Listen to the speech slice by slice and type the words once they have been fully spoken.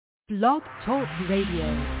Blog Talk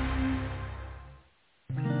Radio.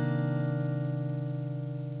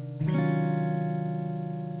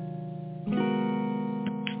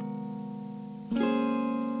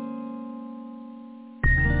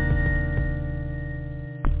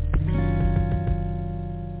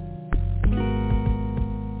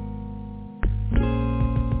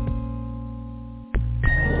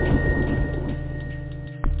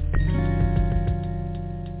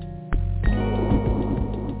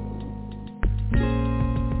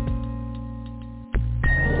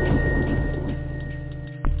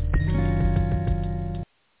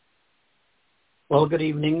 Well, good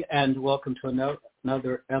evening, and welcome to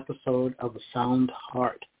another episode of A Sound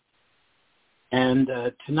Heart. And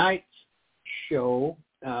tonight's show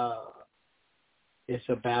is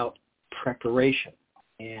about preparation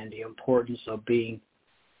and the importance of being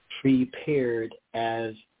prepared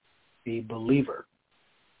as the believer.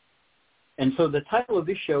 And so the title of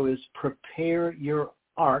this show is Prepare Your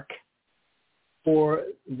Ark for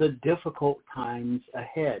the Difficult Times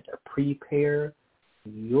Ahead. Prepare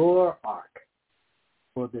your ark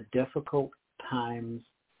for the difficult times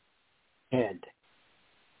ahead.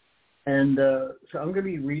 And so I'm going to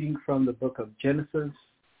be reading from the book of Genesis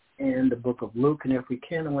and the book of Luke. And if we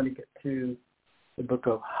can, I want to get to the book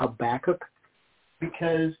of Habakkuk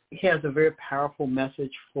because he has a very powerful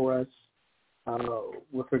message for us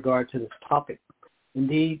with regard to this topic.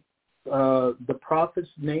 Indeed, the prophet's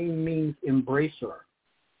name means embracer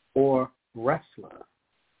or wrestler,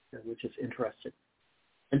 which is interesting.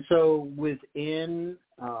 And so within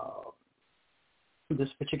this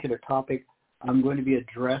particular topic, I'm going to be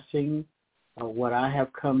addressing what I have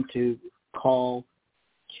come to call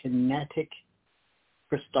kinetic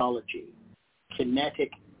Christology.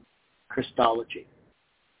 Kinetic Christology.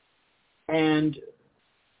 And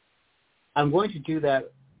I'm going to do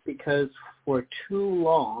that because for too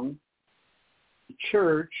long, the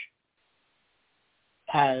church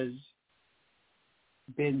has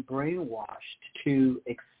been brainwashed to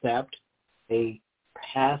accept a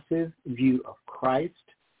passive view of Christ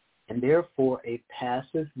and therefore a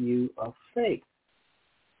passive view of faith.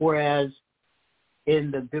 Whereas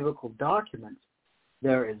in the biblical documents,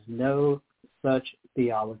 there is no such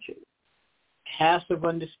theology. Passive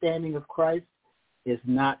understanding of Christ is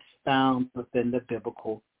not found within the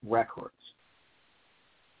biblical records.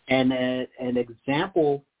 And an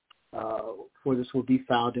example for this will be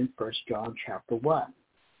found in 1 John chapter 1.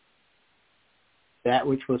 That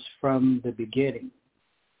which was from the beginning,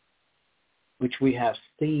 which we have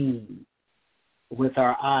seen with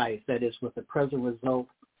our eyes, that is, with the present result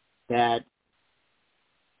that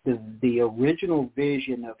the original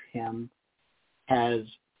vision of him has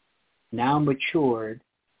now matured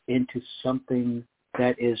into something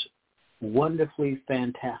that is wonderfully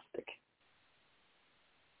fantastic.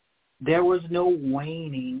 There was no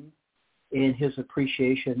waning in his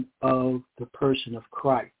appreciation of the person of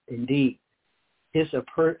Christ. Indeed, his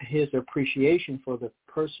appreciation for the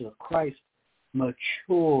person of Christ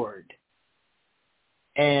matured.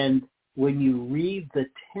 And when you read the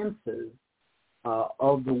tenses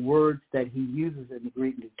of the words that he uses in the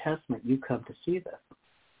Greek New Testament, you come to see this.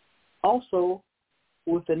 Also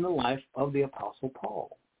within the life of the Apostle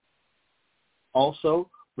Paul. Also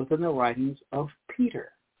within the writings of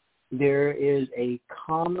Peter. There is a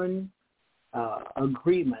common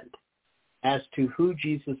agreement as to who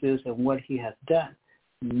Jesus is and what he has done.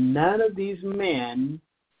 None of these men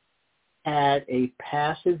had a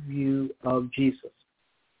passive view of Jesus.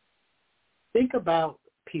 Think about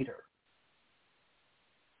Peter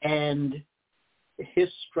and his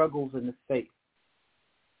struggles in the faith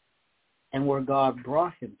and where God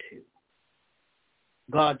brought him to.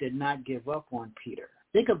 God did not give up on Peter.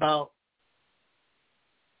 Think about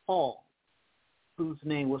Paul, whose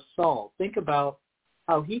name was Saul. Think about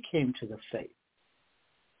how he came to the faith.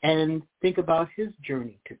 And think about his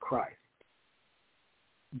journey to Christ.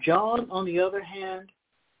 John, on the other hand,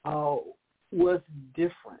 was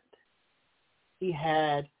different. He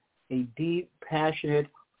had a deep, passionate,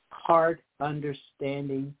 heart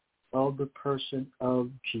understanding of the person of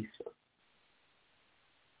Jesus.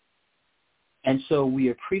 And so we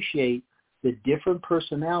appreciate the different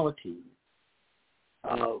personalities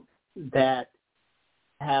that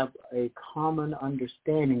have a common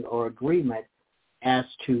understanding or agreement as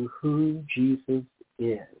to who Jesus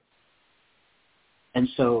is. And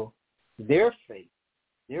so their faith,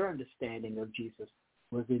 their understanding of Jesus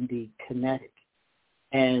was indeed kinetic.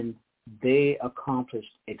 And they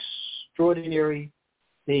accomplished extraordinary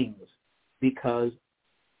things because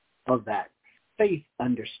of that faith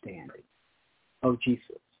understanding of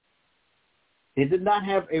Jesus. They did not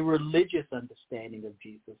have a religious understanding of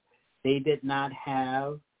Jesus. They did not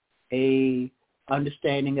have a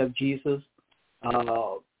understanding of Jesus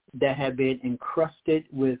that had been encrusted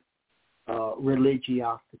with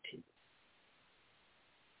religiosity.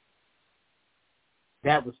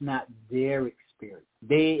 That was not their experience.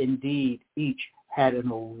 They indeed each had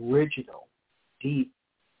an original, deep,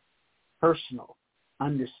 personal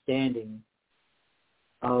understanding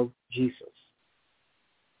of Jesus.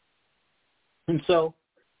 And so,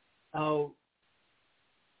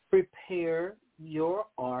 prepare your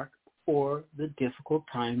ark for the difficult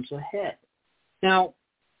times ahead. Now,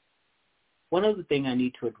 one other thing I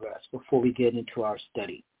need to address before we get into our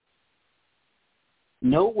study.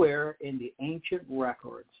 Nowhere in the ancient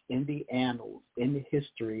records, in the annals, in the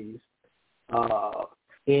histories,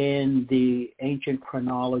 in the ancient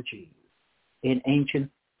chronology, in ancient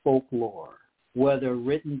folklore, whether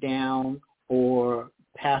written down or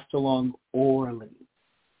passed along orally,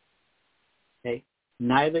 okay,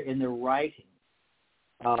 neither in the writing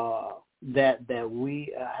that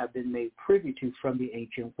we have been made privy to from the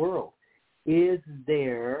ancient world, is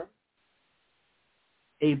there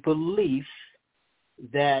a belief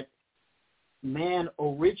that man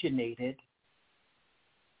originated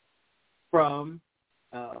from,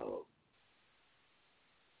 I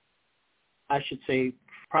should say,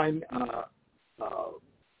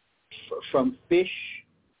 from fish.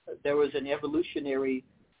 There was an evolutionary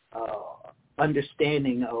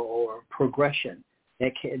understanding or progression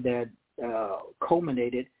that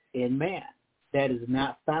culminated in man. That is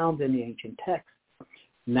not found in the ancient text.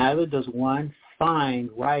 Neither does one find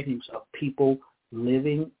writings of people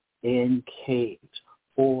living in caves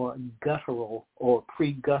or guttural or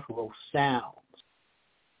pre-guttural sounds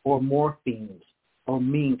or morphemes or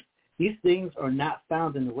memes. These things are not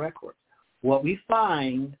found in the records. What we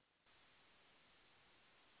find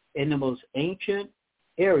in the most ancient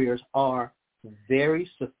areas are very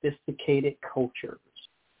sophisticated cultures,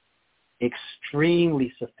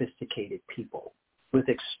 extremely sophisticated people with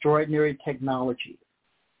extraordinary technology.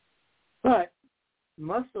 But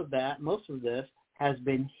most of this has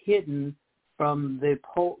been hidden from the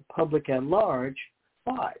public at large.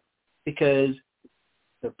 Why? Because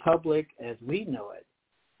the public, as we know it,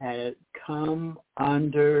 had come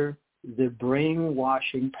under the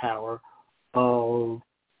brainwashing power of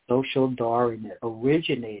social Darwin that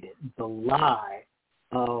originated the lie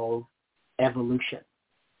of evolution.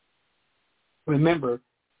 Remember,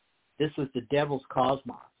 this was the devil's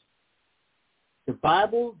cosmos. The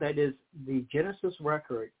Bible, that is the Genesis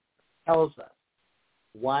record, tells us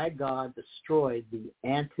why God destroyed the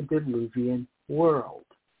antediluvian world.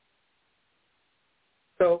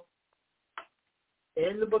 So,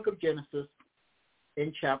 in the book of Genesis,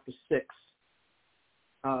 in chapter 6,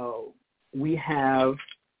 we have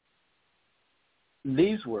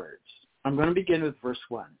these words. I'm going to begin with verse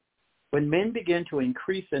 1. When men began to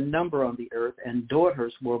increase in number on the earth and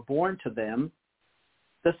daughters were born to them,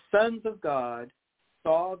 the sons of God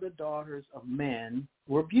saw the daughters of men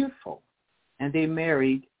were beautiful, and they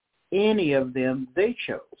married any of them they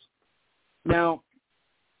chose. Now,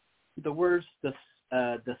 the words the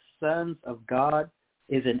sons of God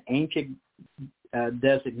is an ancient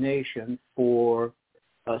designation for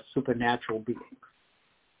supernatural beings.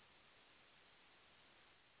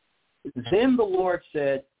 Then the Lord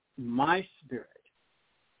said, my spirit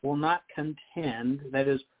will not contend, that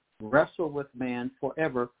is, wrestle with man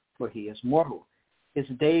forever, for he is mortal. His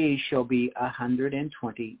days shall be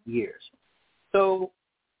 120 years. So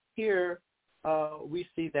here we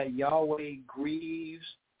see that Yahweh grieves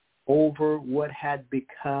over what had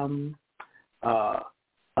become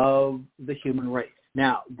of the human race.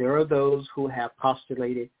 Now, there are those who have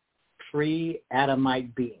postulated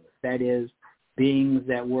pre-Adamite beings, that is, beings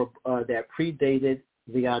that were that predated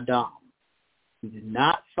the Adam. We do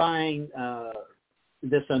not find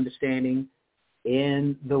this understanding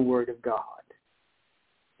in the Word of God.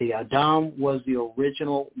 The Adam was the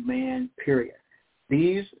original man, period.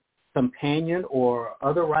 These companion or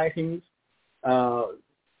other writings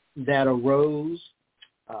that arose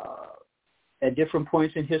at different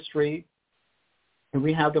points in history, and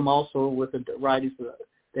we have them also with the writings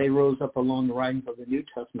they rose up along the writings of the New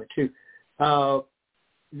Testament too.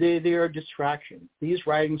 They are distractions. These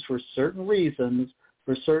writings, for certain reasons,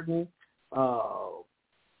 reasons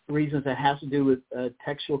that has to do with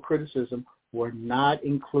textual criticism, were not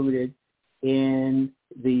included in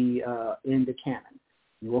the canon.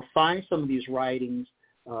 You will find some of these writings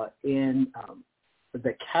in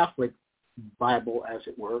the Catholic Bible, as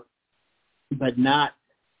it were, but not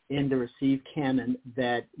in the received canon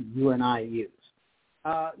that you and I use.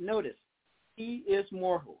 Notice, he is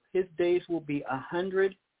mortal. His days will be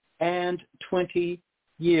 120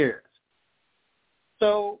 years.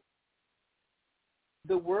 So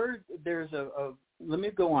the word, let me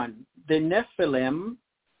go on. The Nephilim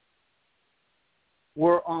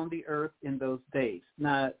were on the earth in those days.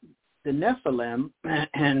 Now, the Nephilim,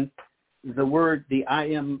 and the word, the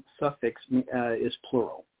im suffix is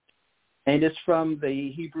plural. And it's from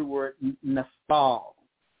the Hebrew word nephal,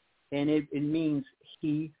 and it means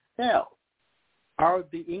he fell.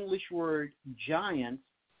 The English word giant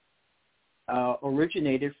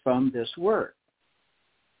originated from this word.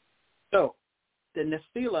 So the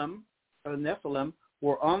Nephilim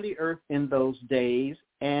were on the earth in those days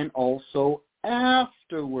and also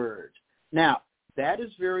afterwards. Now, that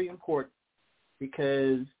is very important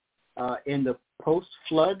because in the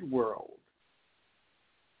post-flood world,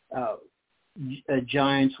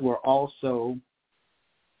 giants were also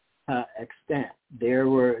extant. There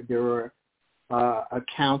were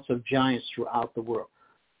accounts of giants throughout the world.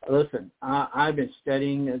 Listen, I've been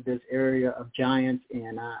studying this area of giants,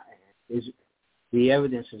 and the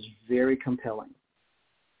evidence is very compelling.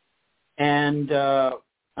 And I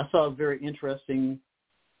saw a very interesting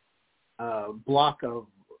block of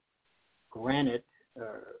granite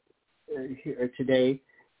here today,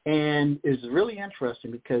 and it's really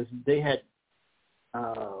interesting because they had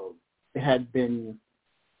been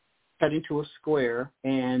cut into a square,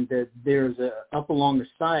 and there's up along the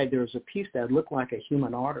side there's a piece that looked like a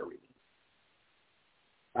human artery,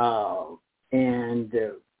 and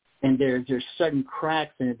there's sudden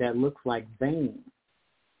cracks in it that looks like veins.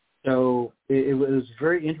 So it was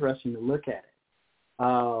very interesting to look at it.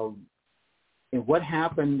 And what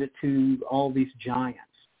happened to all these giants,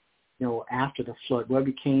 after the flood? What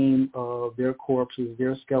became of their corpses,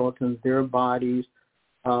 their skeletons, their bodies,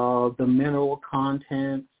 the mineral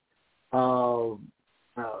contents? What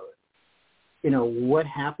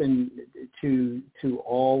happened to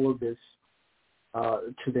all of this,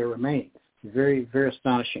 to their remains? Very, very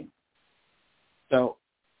astonishing. So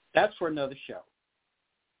that's for another show.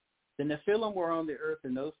 The Nephilim were on the earth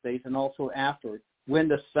in those days and also afterwards, when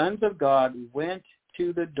the sons of God went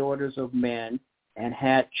to the daughters of men and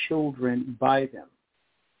had children by them.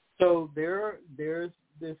 So there's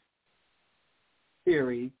this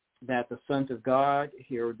theory that the sons of God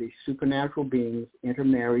here, the supernatural beings,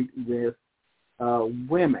 intermarried with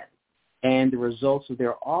women, and the results of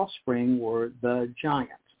their offspring were the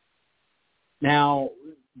giants. Now,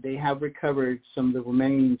 they have recovered some of the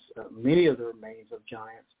remains, many of the remains of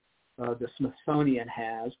giants. The Smithsonian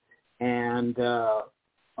has, and the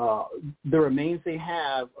remains they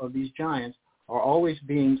have of these giants are always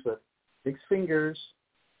beings with 6 fingers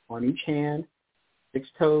on each hand, 6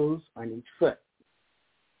 toes on each foot.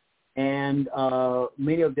 And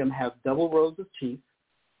many of them have double rows of teeth.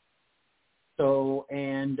 So,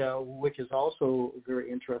 and which is also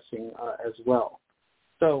very interesting as well.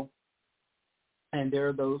 So, and there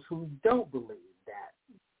are those who don't believe that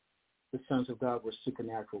the sons of God were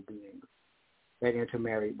supernatural beings that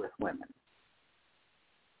intermarried with women.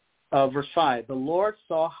 Verse 5, the Lord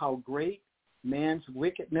saw how great man's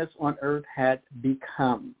wickedness on earth had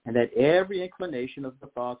become, and that every inclination of the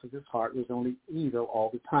thoughts of his heart was only evil all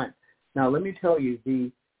the time. Now, let me tell you,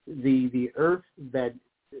 the earth that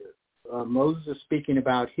Moses is speaking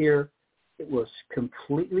about here, it was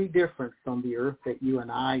completely different from the earth that you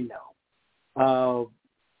and I know.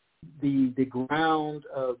 The ground,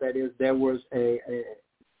 that is, there was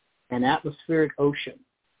an atmospheric ocean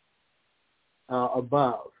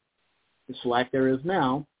above, just like there is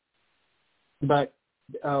now, but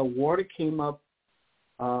water came up,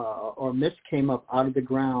 or mist came up out of the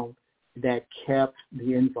ground that kept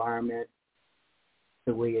the environment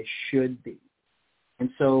the way it should be. And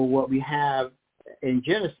so what we have in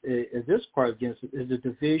Genesis, this part of Genesis, is a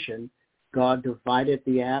division. God divided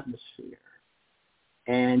the atmosphere,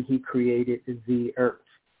 and he created the earth.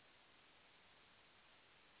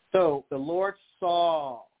 So the Lord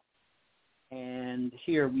saw, and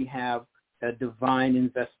here we have a divine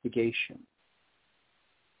investigation.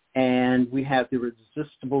 And we have the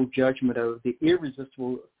irresistible judgment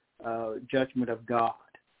of God.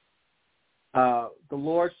 The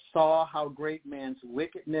Lord saw how great man's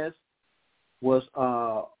wickedness was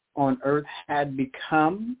on earth had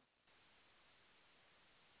become,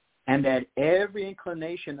 and that every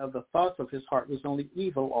inclination of the thoughts of his heart was only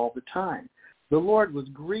evil all the time. The Lord was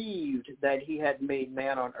grieved that he had made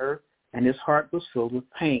man on earth, and his heart was filled with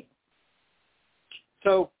pain.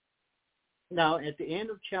 So now at the end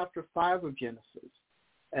of chapter 5 of Genesis,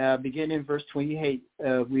 beginning in verse 28,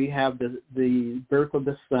 we have the birth of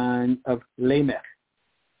the son of Lamech.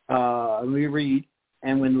 We read,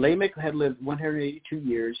 and when Lamech had lived 182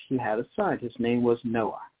 years, he had a son. His name was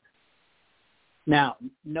Noah. Now,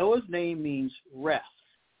 Noah's name means rest.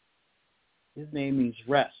 His name means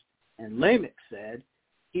rest. And Lamech said,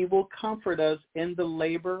 he will comfort us in the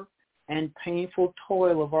labor and painful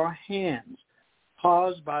toil of our hands,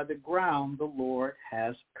 caused by the ground the Lord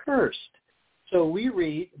has cursed. So we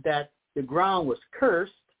read that the ground was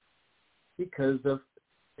cursed because of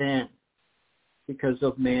sin, because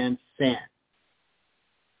of man's sin.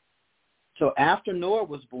 So after Noah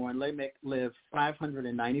was born, Lamech lived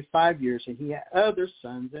 595 years, and he had other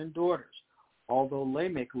sons and daughters, although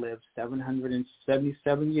Lamech lived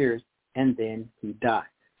 777 years, and then he died.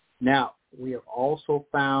 Now, we have also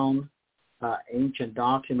found ancient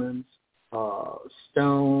documents,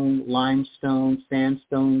 stone, limestone,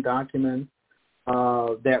 sandstone documents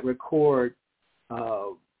that record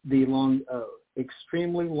the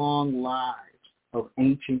extremely long lives of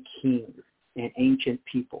ancient kings and ancient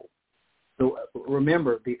people. So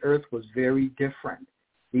remember, the earth was very different.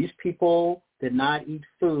 These people did not eat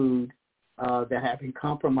food that had been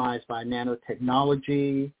compromised by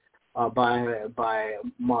nanotechnology, by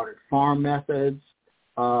modern farm methods.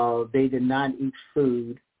 They did not eat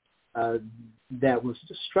food that was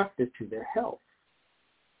destructive to their health.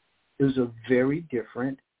 It was a very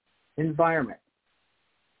different environment.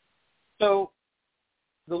 So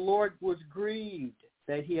the Lord was grieved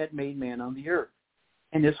that he had made man on the earth,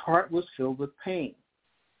 and his heart was filled with pain.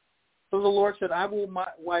 So the Lord said, I will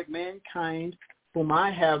wipe mankind whom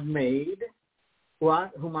I have made,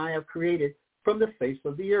 whom I have created, from the face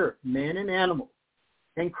of the earth, men and animals,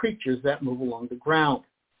 and creatures that move along the ground,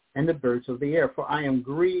 and the birds of the air. For I am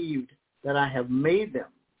grieved that I have made them.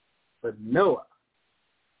 But Noah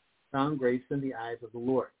found grace in the eyes of the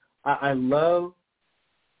Lord. I love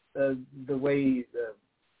the way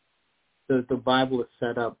the Bible is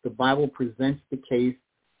set up. The Bible presents the case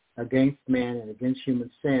against man and against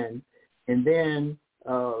human sin, and then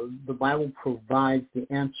the Bible provides the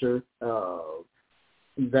answer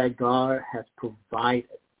that God has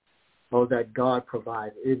provided, or that God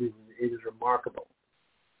provides. It is remarkable,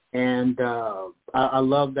 and I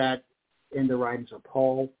love that in the writings of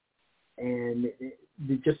Paul, and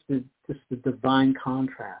just the divine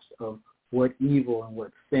contrast of what evil and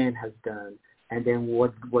what sin has done, and then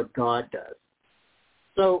what God does.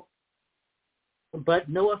 So, but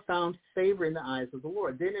Noah found favor in the eyes of the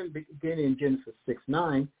Lord. Then in Genesis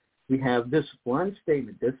 6:9, we have this one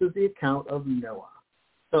statement. This is the account of Noah.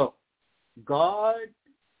 So, God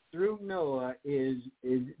through Noah is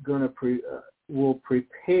going to will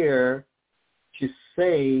prepare to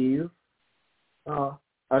save a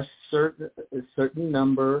certain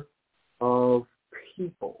number of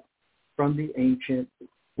people from the ancient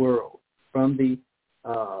world, from the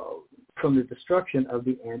destruction of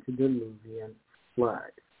the antediluvian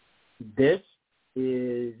flood. This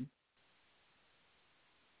is,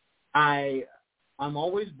 I'm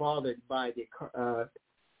always bothered by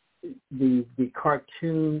the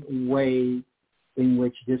cartoon way in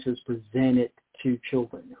which this is presented to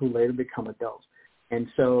children who later become adults, and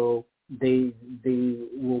so they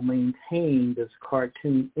will maintain this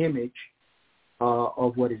cartoon image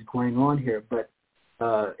of what is going on here. But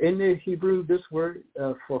in the Hebrew, this word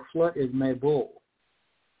for flood is mebul,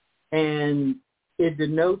 and it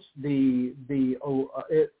denotes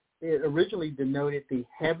it originally denoted the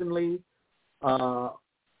heavenly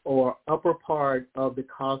or upper part of the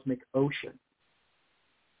cosmic ocean.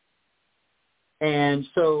 And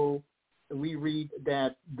so we read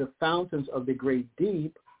that the fountains of the great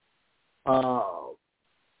deep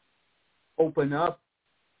open up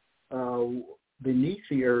beneath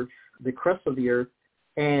the earth, the crust of the earth,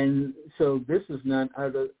 and so this is none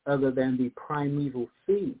other than the primeval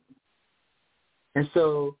sea. And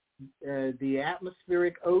so the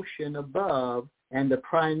atmospheric ocean above and the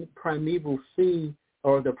primeval sea,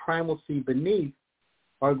 or the primal sea beneath,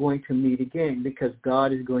 are going to meet again, because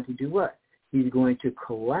God is going to do what? He's going to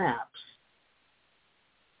collapse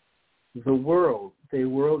the world. The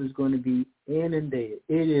world is going to be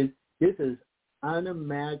inundated. This is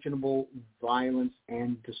unimaginable violence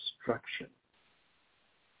and destruction.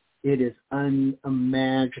 It is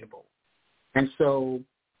unimaginable. And so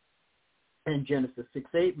in Genesis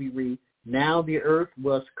 6:8 we read, now the earth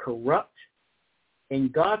was corrupt in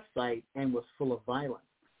God's sight and was full of violence.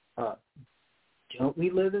 Don't we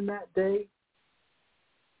live in that day?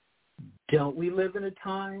 Don't we live in a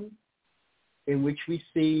time in which we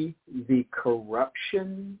see the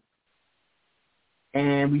corruption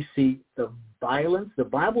and we see the violence? The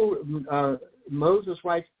Bible, Moses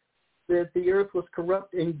writes that the earth was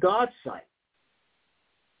corrupt in God's sight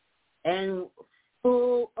and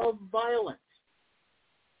full of violence.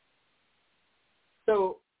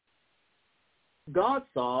 So God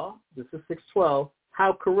saw, this is 6:12,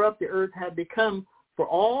 how corrupt the earth had become, for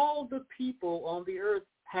all the people on the earth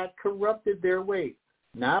had corrupted their ways.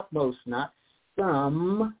 Not most, not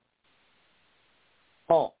some,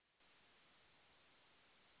 all.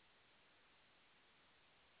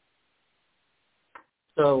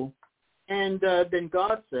 So, and then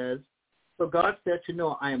God says, so God said to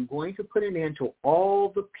Noah, I am going to put an end to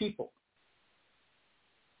all the people,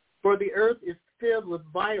 for the earth is filled with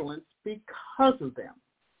violence because of them.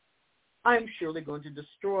 I am surely going to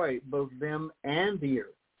destroy both them and the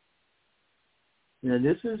earth. Now,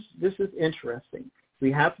 this is interesting.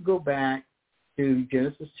 We have to go back to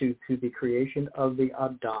Genesis 2, to the creation of the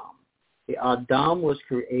Adam. The Adam was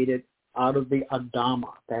created out of the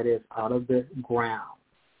Adamah, that is, out of the ground.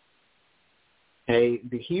 Okay,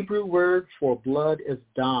 the Hebrew word for blood is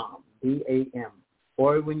dam, D-A-M.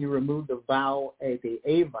 Or when you remove the vowel, the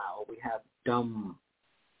A vowel, we have dum,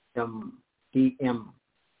 D-M.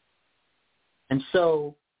 And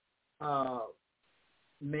so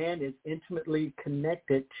man is intimately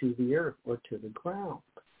connected to the earth or to the ground.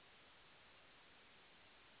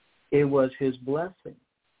 It was his blessing.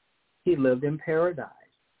 He lived in paradise.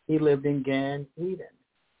 He lived in Gan Eden.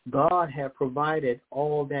 God had provided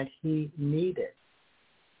all that he needed.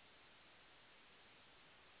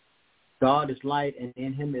 God is light, and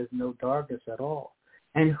in him is no darkness at all.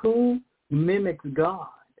 And who mimics God?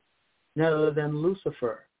 None other than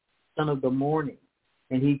Lucifer, son of the morning.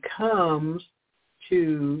 And he comes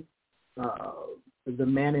to the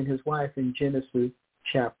man and his wife in Genesis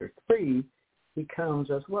chapter 3. He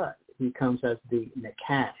comes as what? He comes as the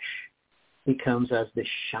Nakash. He comes as the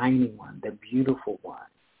shining one, the beautiful one,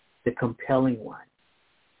 the compelling one.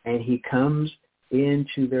 And he comes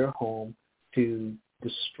into their home to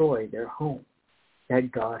destroy their home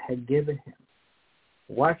that God had given him.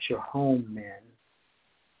 Watch your home, men.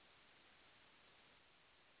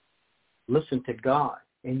 Listen to God,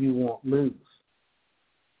 and you won't lose.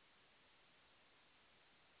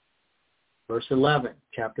 Verse 11,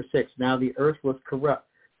 chapter 6. Now the earth was corrupt.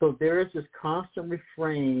 So there is this constant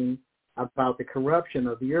refrain about the corruption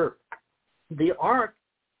of the earth. The ark,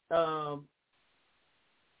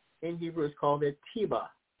 in Hebrew, is called a tibah.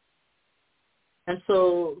 And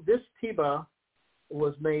so this tibah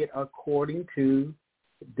was made according to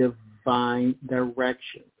divine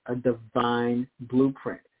direction. A divine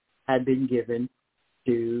blueprint had been given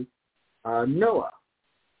to Noah.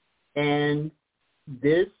 And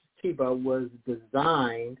this tibah was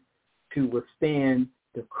designed to withstand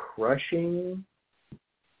the crushing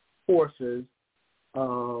forces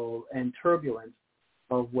and turbulence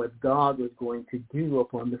of what God was going to do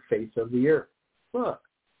upon the face of the earth. Look,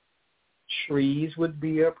 trees would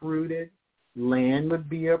be uprooted, land would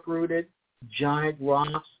be uprooted, giant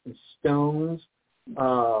rocks and stones,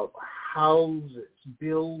 houses,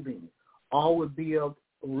 buildings, all would be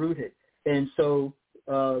uprooted. And so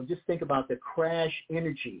just think about the crash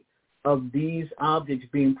energy of these objects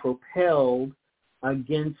being propelled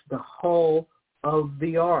against the hull of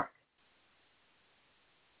the ark.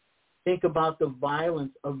 Think about the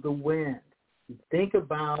violence of the wind. Think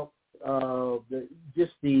about the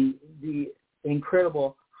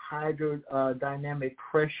incredible hydrodynamic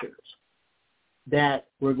pressures that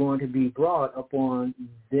were going to be brought upon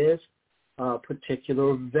this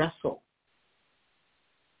particular vessel.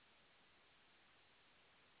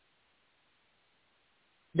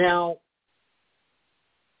 Now,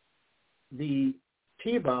 the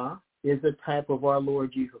tibah is a type of our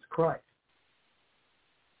Lord Jesus Christ.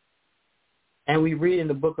 And we read in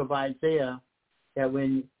the book of Isaiah that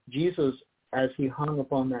when Jesus, as he hung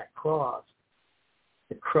upon that cross,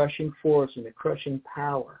 the crushing force and the crushing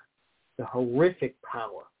power, the horrific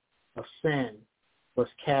power of sin was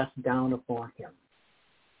cast down upon him.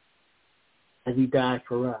 And he died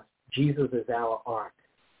for us. Jesus is our ark.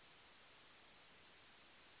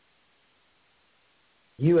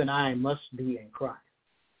 You and I must be in Christ.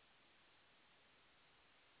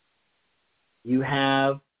 You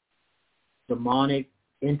have demonic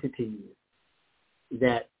entities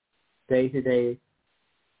that say today,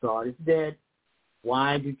 God is dead.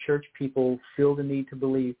 Why do church people feel the need to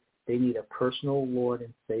believe they need a personal Lord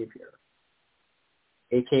and Savior,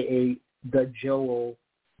 a.k.a. the Joel,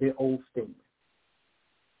 the Osteen?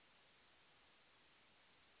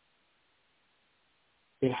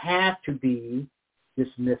 They have to be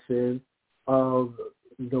dismissive of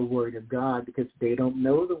the Word of God because they don't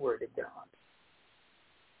know the Word of God.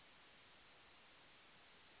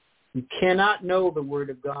 You cannot know the Word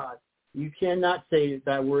of God. You cannot say,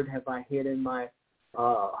 thy word have I hid in my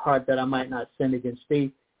heart that I might not sin against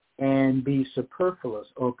thee, and be superfluous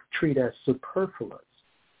or treat as superfluous.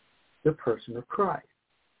 the person of Christ.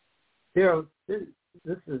 This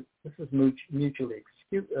is mutually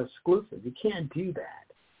exclusive. You can't do that.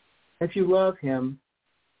 If you love him,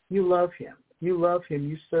 you love him. You love him,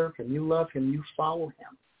 you serve him. You love him, you follow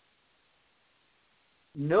him.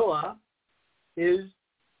 Noah is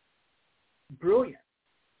brilliant.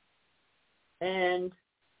 And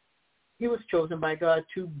he was chosen by God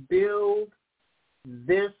to build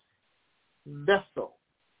this vessel.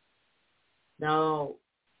 Now,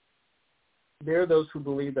 there are those who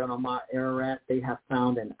believe that on Mount Ararat they have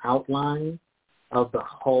found an outline of the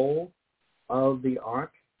hull of the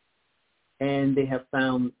ark, and they have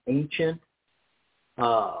found ancient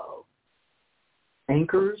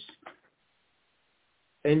anchors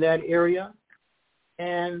in that area.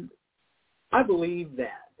 And I believe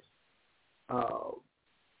that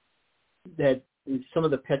that some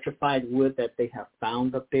of the petrified wood that they have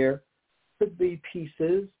found up there could be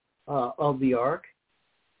pieces of the ark.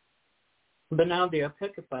 But now they are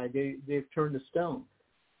petrified. They've turned to stone.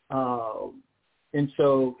 And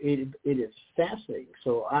so it is fascinating.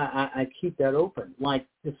 So I keep that open, like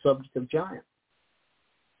the subject of giants.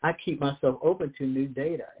 I keep myself open to new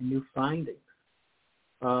data and new findings.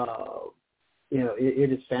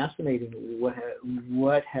 It is fascinating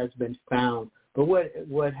what has been found, but what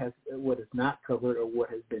is not covered or what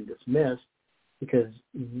has been dismissed, because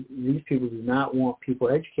these people do not want people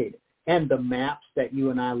educated. And the maps that you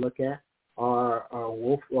and I look at are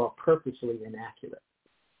purposely inaccurate,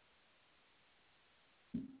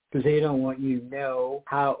 because they don't want you to know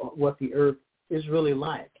what the earth is really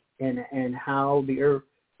like and how the earth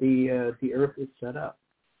is set up.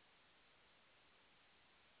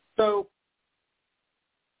 So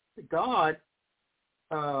God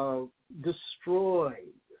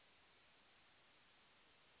destroyed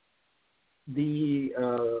the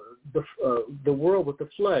world with the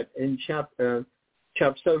flood in chapter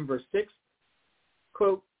 7, verse 6.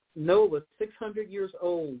 Quote, Noah was 600 years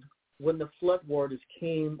old when the flood waters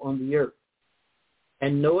came on the earth.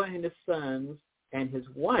 And Noah and his sons and his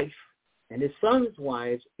wife and his sons'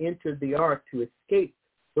 wives entered the ark to escape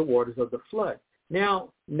the waters of the flood. Now,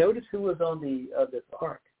 notice who was on this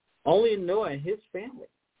ark. Only Noah and his family.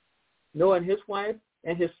 Noah and his wife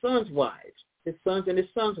and his sons' wives. His sons and his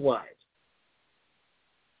sons' wives.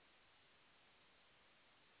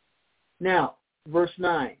 Now, verse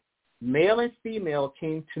 9. Male and female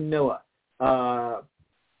came to Noah.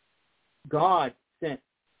 God sent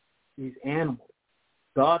these animals.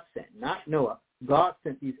 God sent, not Noah. God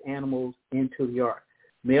sent these animals into the ark.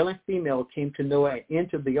 Male and female came to Noah and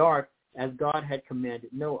entered the ark as God had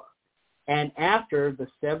commanded Noah. And after the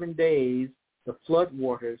 7 days, the flood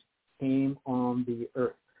waters came on the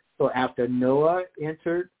earth. So after Noah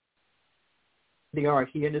entered the ark,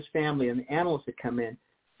 he and his family and the animals had come in.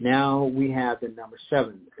 Now we have the number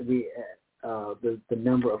 7, the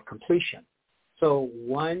number of completion. So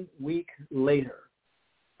 1 week later,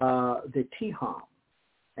 the Tiham,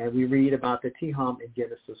 and we read about the Tiham in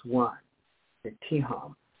Genesis 1. The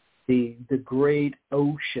Tiham, the great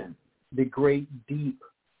ocean, the great deep,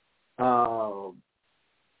 and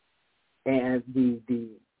the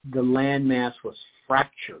landmass was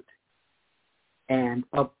fractured and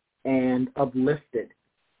uplifted,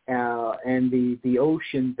 and the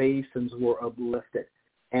ocean basins were uplifted,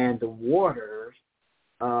 and the waters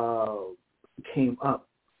came up.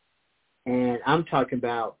 And I'm talking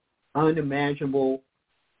about unimaginable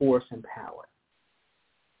force and power.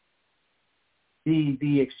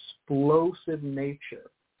 The explosive nature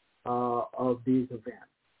of these events.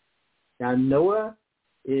 Now Noah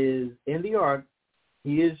is in the ark.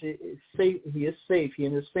 He is safe. He is safe. He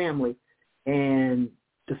and his family, and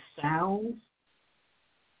the sounds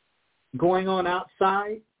going on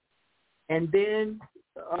outside, and then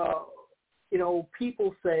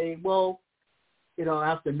people say, well,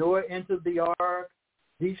 after Noah entered the ark,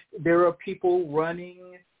 there are people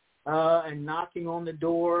running and knocking on the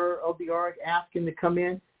door of the ark, asking to come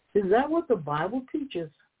in. Is that what the Bible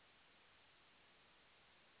teaches?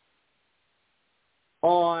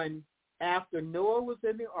 After Noah was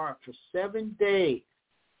in the ark for 7 days,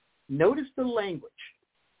 notice the language.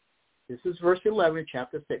 This is verse 11,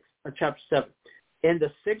 chapter 7. In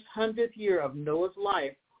the 600th year of Noah's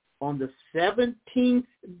life, on the 17th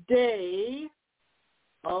day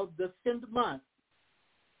of the 10th month,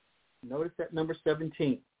 notice that number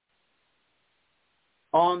 17.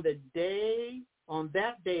 On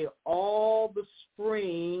that day, all the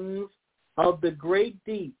springs of the great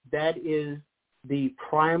deep, that is the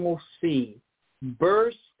primal sea,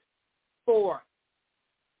 burst forth,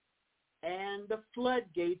 and the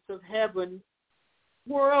floodgates of heaven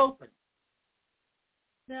were open.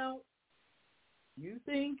 Now, you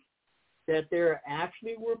think that there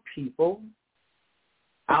actually were people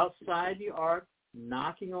outside the ark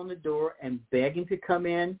knocking on the door and begging to come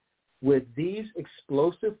in with these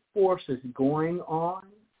explosive forces going on,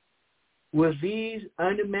 with these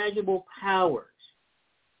unimaginable powers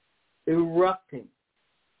erupting.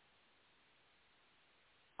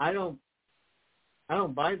 I don't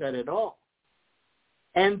buy that at all.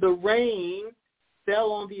 And the rain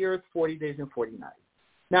fell on the earth 40 days and 40 nights.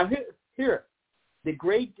 Now here,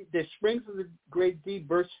 the springs of the great deep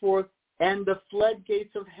burst forth, and the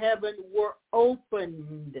floodgates of heaven were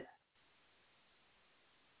opened.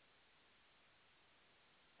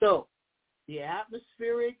 So the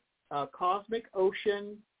atmospheric cosmic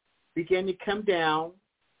ocean began to come down,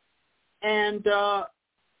 and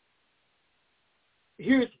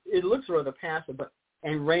it looks rather passive,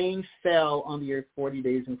 and rain fell on the earth 40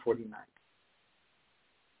 days and 40 nights.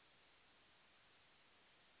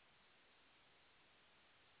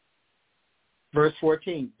 Verse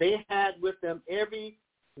 14, they had with them every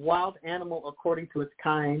wild animal according to its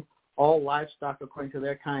kind, all livestock according to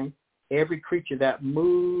their kind, every creature that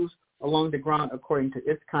moves along the ground according to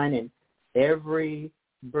its kind, and every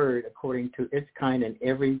bird according to its kind, and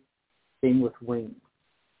everything with wings.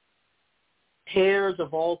 Pairs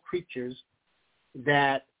of all creatures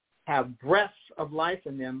that have breaths of life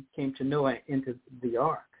in them came to Noah into the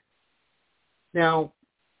ark. Now,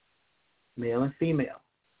 male and female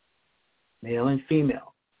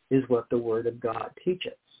is what the Word of God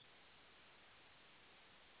teaches.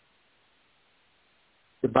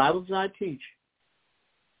 The Bible does not teach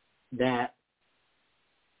that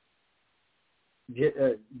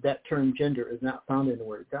that term gender is not found in the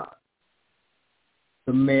Word of God.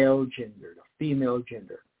 The male gender, the female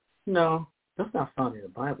gender. No, that's not found in the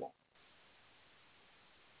Bible.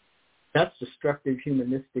 That's destructive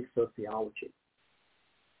humanistic sociology.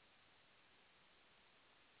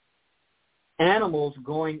 Animals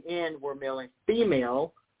going in were male and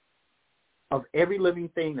female of every living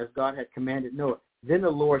thing as God had commanded Noah. Then the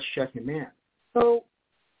Lord shut him in. So,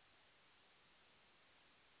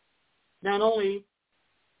 not only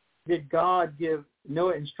did God give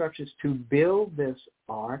Noah instructions to build this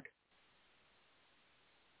ark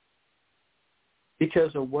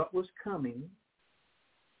because of what was coming,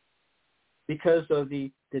 because of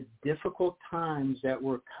the difficult times that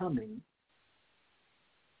were coming.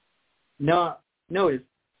 Now, notice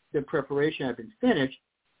the preparation had been finished.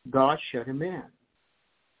 God shut him in.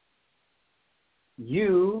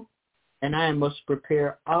 You and I must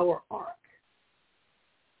prepare our ark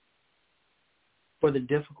for the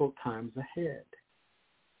difficult times ahead.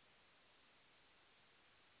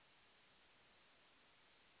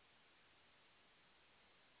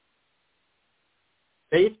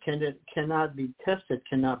 Faith cannot be tested,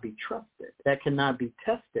 cannot be trusted. That cannot be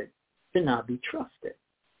tested, cannot be trusted.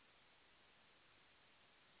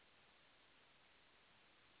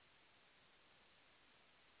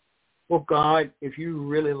 Well, God, if you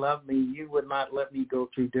really love me, you would not let me go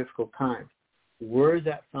through difficult times. Where is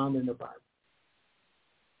that found in the Bible?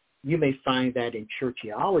 You may find that in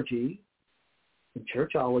churchology. In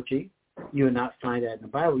churchology, you will not find that in the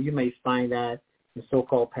Bible. You may find that in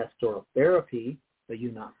so-called pastoral therapy, but you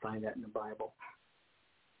will not find that in the Bible.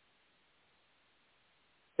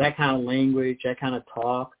 That kind of language, that kind of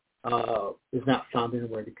talk is not found in the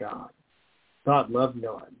Word of God. God loved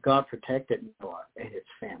Noah. God protected Noah and his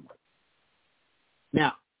family.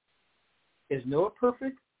 Now, is Noah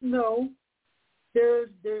perfect? No. There's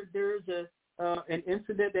an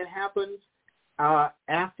incident that happens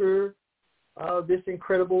after this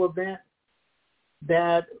incredible event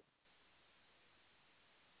that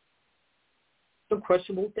some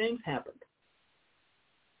questionable things happened.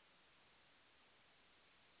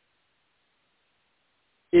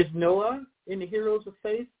 Is Noah in the Heroes of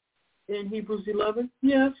Faith in Hebrews 11?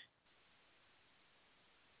 Yes.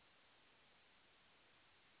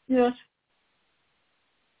 Yes.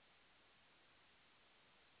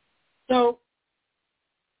 So,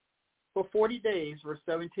 for 40 days, verse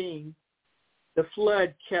 17, the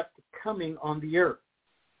flood kept coming on the earth.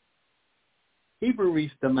 Hebrew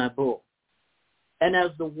reads the Mabul. And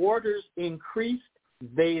as the waters increased,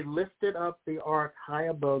 they lifted up the ark high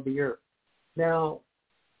above the earth. Now,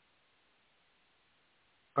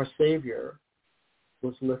 our Savior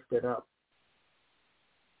was lifted up.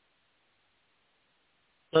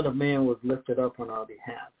 Son of Man was lifted up on our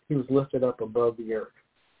behalf. He was lifted up above the earth.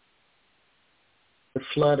 The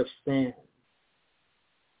flood of sin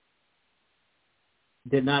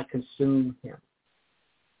did not consume him.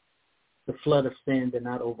 The flood of sin did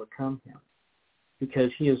not overcome him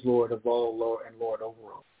because he is Lord of all, Lord and Lord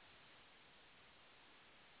over all.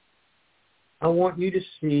 I want you to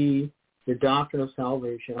see the doctrine of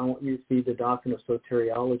salvation. I want you to see the doctrine of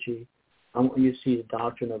soteriology. I want you to see the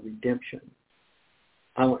doctrine of redemption.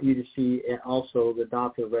 I want you to see also the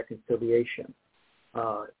doctrine of reconciliation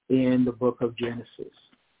in the book of Genesis.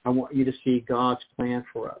 I want you to see God's plan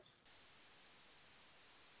for us.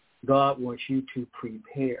 God wants you to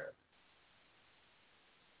prepare.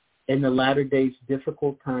 In the latter days,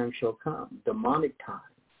 difficult times shall come, demonic times.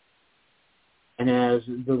 And as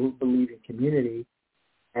the believing community,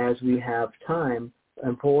 as we have time,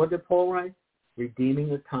 and what did Paul write? Redeeming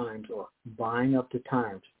the times, or buying up the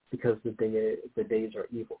times, because the days are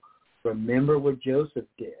evil. Remember what Joseph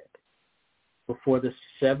did. Before the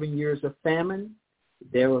 7 years of famine,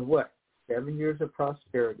 there was what? 7 years of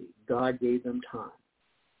prosperity. God gave them time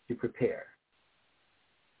to prepare.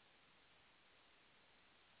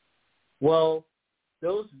 Well,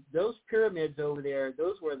 those pyramids over there,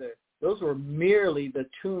 those were merely the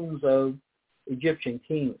tombs of Egyptian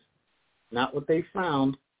kings, not what they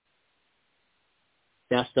found.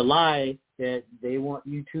 That's the lie that they want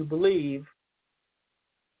you to believe.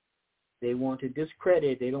 They want to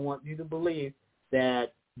discredit. They don't want you to believe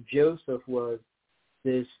that Joseph was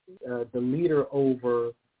the leader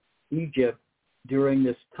over Egypt during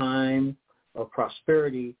this time of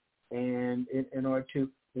prosperity, and in order to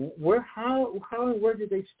how and where did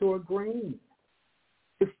they store grain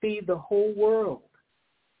to feed the whole world?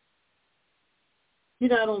 He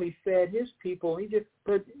not only fed his people in Egypt,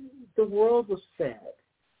 but the world was fed.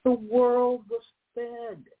 The world was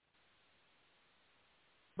fed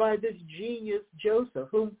by this genius Joseph,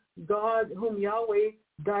 whom Yahweh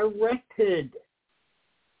directed.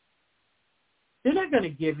 They're not going to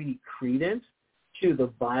give any credence to the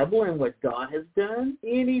Bible and what God has done.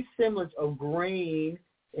 Any semblance of grain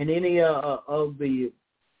in any of the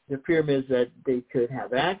pyramids that they could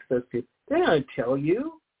have access to, they're not going to tell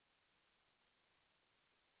you.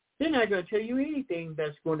 They're not going to tell you anything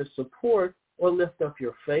that's going to support or lift up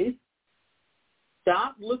your faith.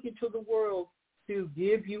 Stop looking to the world to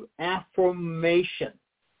give you affirmation.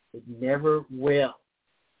 It never will.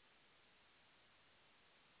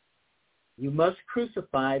 You must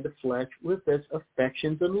crucify the flesh with its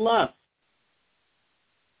affections and lusts.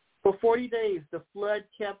 For 40 days, the flood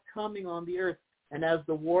kept coming on the earth, and as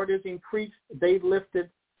the waters increased, they lifted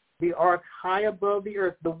the ark high above the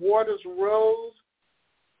earth. The waters rose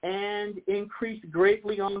and increased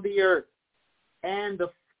greatly on the earth, and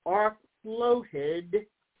the ark floated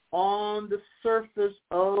on the surface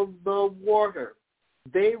of the water.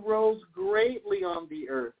 They rose greatly on the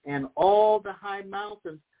earth, and all the high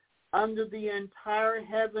mountains under the entire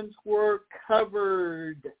heavens were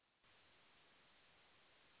covered.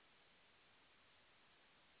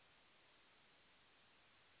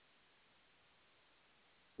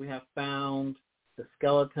 We have found the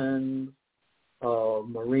skeletons of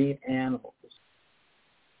marine animals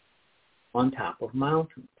on top of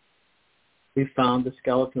mountains. We found the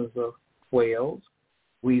skeletons of whales.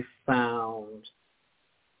 We found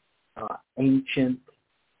ancient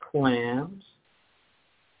clams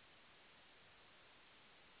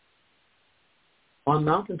on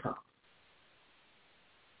mountaintops.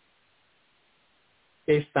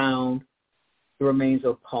 They found the remains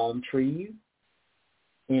of palm trees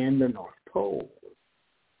in the North Pole.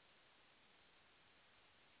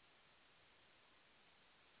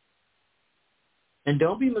 And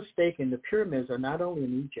don't be mistaken, the pyramids are not only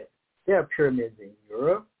in Egypt. There are pyramids in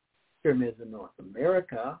Europe, pyramids in North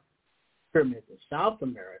America, pyramids in South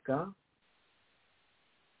America.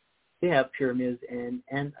 They have pyramids in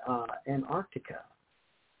Antarctica.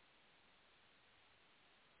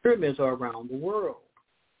 Pyramids are around the world.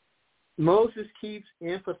 Moses keeps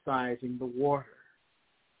emphasizing the water.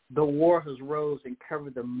 The waters rose and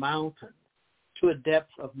covered the mountain to a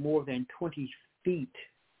depth of more than 20 feet.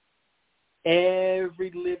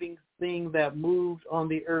 Every living thing that moved on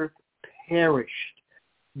the earth perished.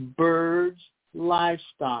 Birds,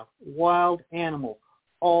 livestock, wild animals,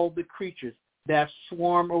 all the creatures that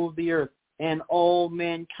swarm over the earth, and all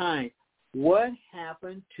mankind. What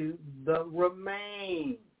happened to the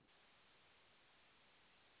remains?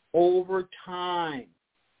 Over time,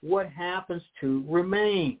 what happens to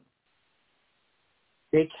remains?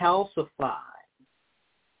 They calcify.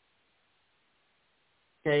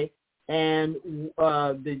 Okay? And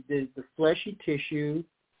the fleshy tissue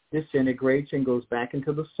disintegrates and goes back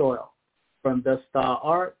into the soil. From dust thou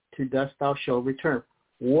art, to dust thou shalt return.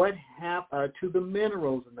 What happened to the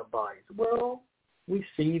minerals in the bodies? Well, we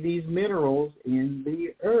see these minerals in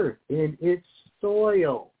the earth, in its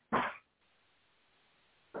soil.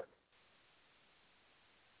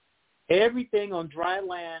 Everything on dry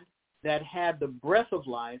land that had the breath of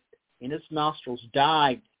life in its nostrils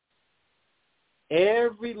died.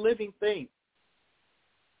 every living thing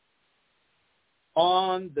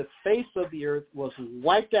on the face of the earth was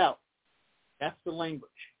wiped out. That's the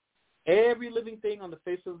language. Every living thing on the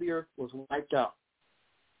face of the earth was wiped out.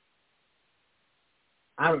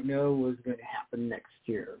 I don't know what's going to happen next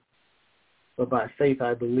year, but by faith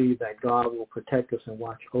I believe that God will protect us and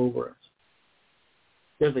watch over us.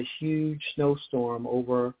 There's a huge snowstorm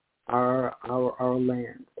over our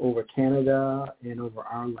land, over Canada and over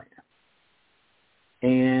our land.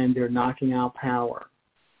 And they're knocking out power.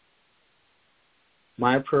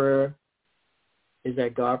 My prayer is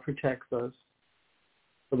that God protects us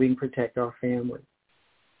so we can protect our family.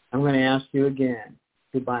 I'm going to ask you again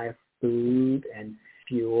to buy food and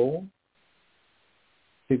fuel,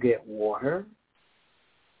 to get water,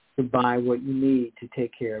 to buy what you need to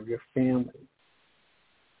take care of your family.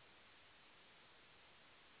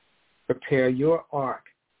 Prepare your ark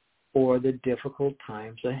for the difficult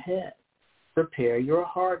times ahead. Prepare your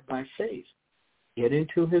heart by faith. Get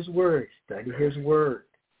into his word. Study his word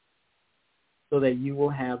so that you will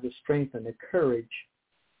have the strength and the courage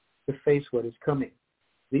to face what is coming.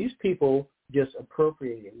 These people just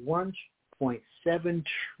appropriated $1.7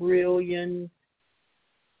 trillion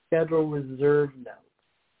Federal Reserve notes.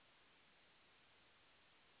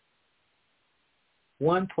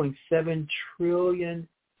 $1.7 trillion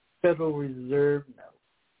Federal Reserve notes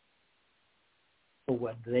for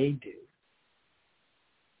what they do,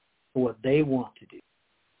 for what they want to do.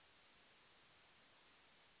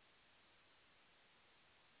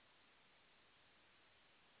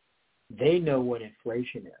 They know what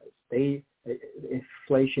inflation is.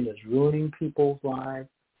 Inflation is ruining people's lives,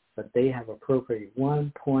 but they have appropriated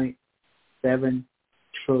 $1.7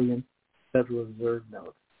 trillion Federal Reserve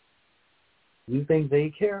notes. You think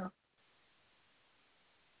they care?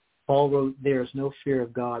 Paul wrote, "There is no fear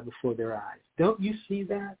of God before their eyes." Don't you see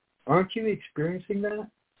that? Aren't you experiencing that?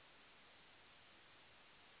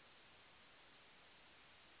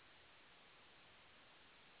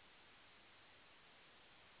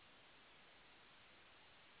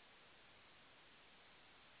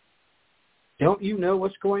 Don't you know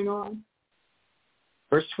what's going on?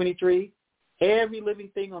 Verse 23, every living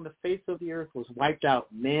thing on the face of the earth was wiped out,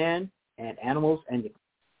 men and animals and the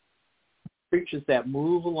creatures that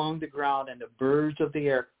move along the ground and the birds of the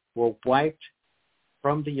air were wiped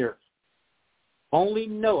from the earth. Only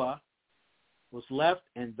Noah was left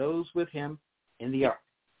and those with him in the ark.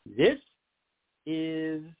 This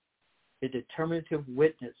is the determinative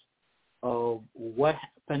witness of what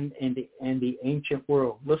happened in the ancient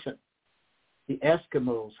world. Listen. The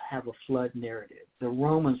Eskimos have a flood narrative. The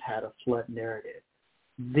Romans had a flood narrative.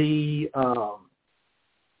 The so-called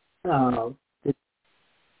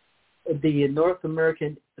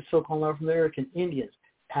North American Indians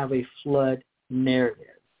have a flood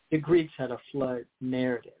narrative. The Greeks had a flood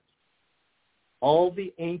narrative. All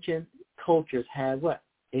the ancient cultures had what?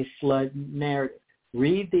 A flood narrative.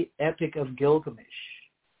 Read the Epic of Gilgamesh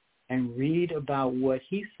and read about what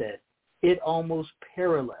he said. It almost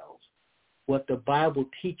parallels what the Bible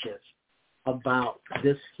teaches about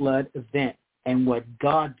this flood event and what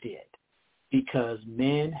God did, because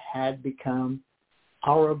men had become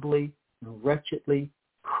horribly, wretchedly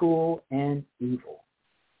cruel and evil.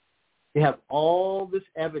 You have all this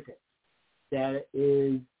evidence that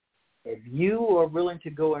is, if you are willing to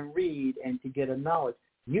go and read and to get a knowledge,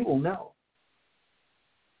 you will know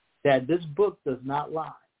that this book does not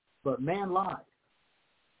lie, but man lies.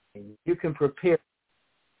 And you can prepare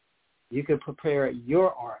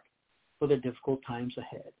your ark for the difficult times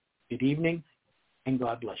ahead. Good evening, and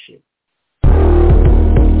God bless you.